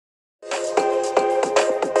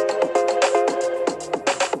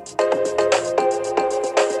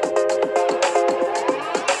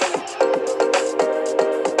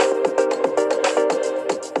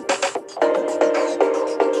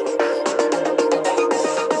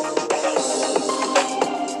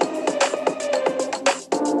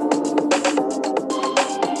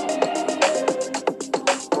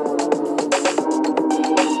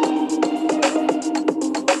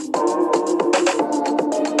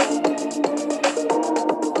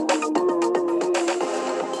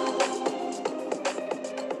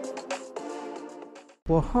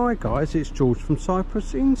Well, hi guys, it's George from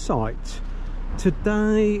Cyprus Insight.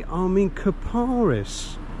 Today I'm in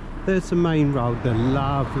Kapparis. There's the main road, the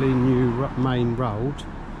lovely new main road,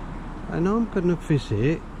 and I'm going to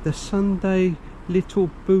visit the Sunday little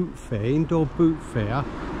boot fair, indoor boot fair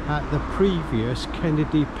at the previous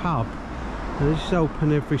Kennedy pub. And this is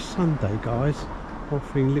open every Sunday, guys,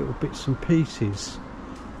 offering little bits and pieces.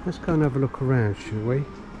 Let's go and have a look around, shall we?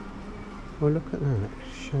 Well, look at that,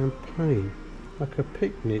 champagne, like a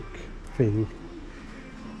picnic thing.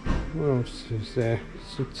 What else is there?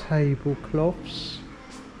 Some tablecloths,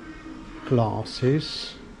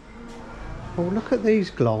 glasses. Oh, look at these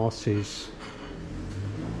glasses.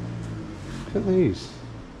 Look at these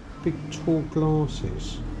big tall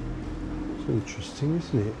glasses. It's interesting,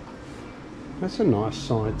 isn't it? That's a nice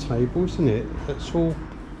side table, isn't it? That's all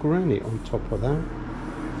granite on top of that.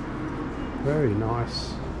 Very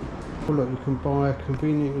nice. Oh look, you can buy a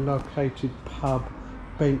conveniently located pub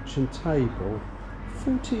bench and table.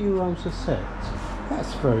 €40 a set.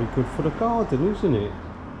 That's very good for the garden, isn't it?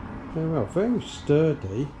 Very well, very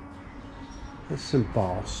sturdy. There's some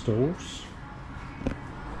bar stools.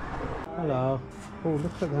 Hello. Oh,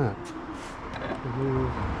 look at that.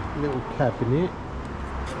 A little cabinet.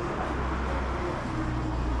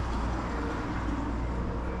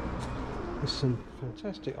 There's some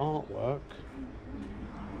fantastic artwork.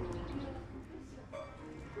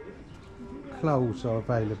 Clothes are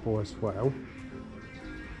available as well.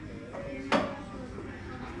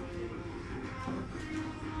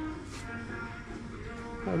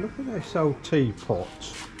 Oh, look at this old teapot.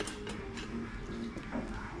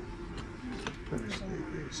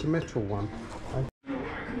 It's a metal one.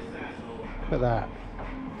 Look at that.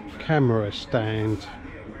 Camera stand.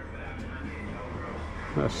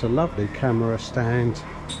 That's a lovely camera stand.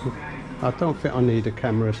 I don't think I need a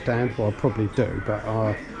camera stand. Well, I probably do, but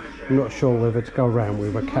I'm not sure whether to go around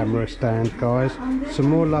with a camera stand, guys. Some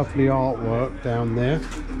more lovely artwork down there.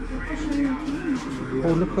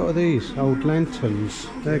 Oh, look at these old lanterns.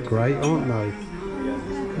 They're great, aren't they?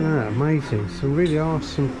 Ah, amazing. So really are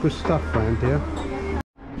some good stuff around here.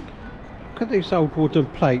 Look at these old wooden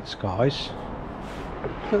plates, guys.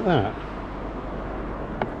 Look at that.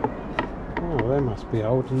 Oh, they must be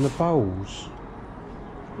old. And the bowls.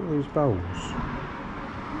 Look at these bowls.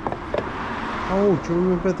 Oh, do you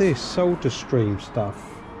remember this? Soda Stream stuff.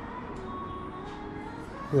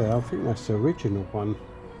 Yeah, I think that's the original one.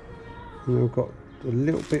 And we've got a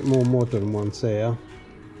little bit more modern ones there.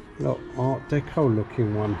 Look, Art Deco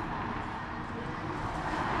looking one.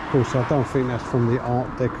 Of course, I don't think that's from the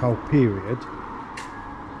Art Deco period.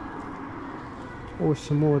 Oh,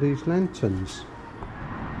 some more of these lanterns.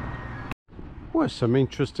 Well, some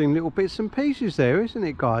interesting little bits and pieces there, isn't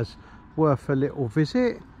it, guys? Worth a little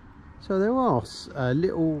visit. So there are a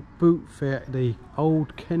little boot fair at the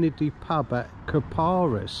old Kennedy pub at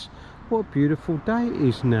Kapparis. What a beautiful day it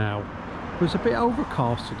is now. It was a bit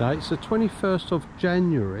overcast today. It's the 21st of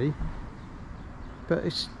January, but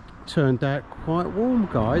it's turned out quite warm,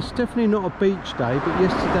 guys. Definitely not a beach day, but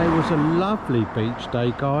yesterday was a lovely beach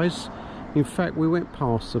day, guys. In fact, we went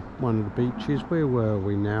past one of the beaches. Where were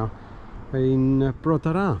we now? In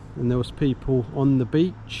Bazaraki, and there was people on the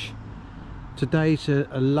beach. Today's a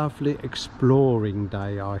lovely exploring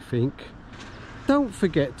day, I think. Don't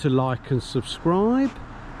forget to like and subscribe,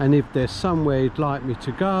 and if there's somewhere you'd like me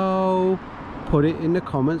to go, put it in the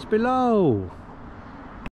comments below.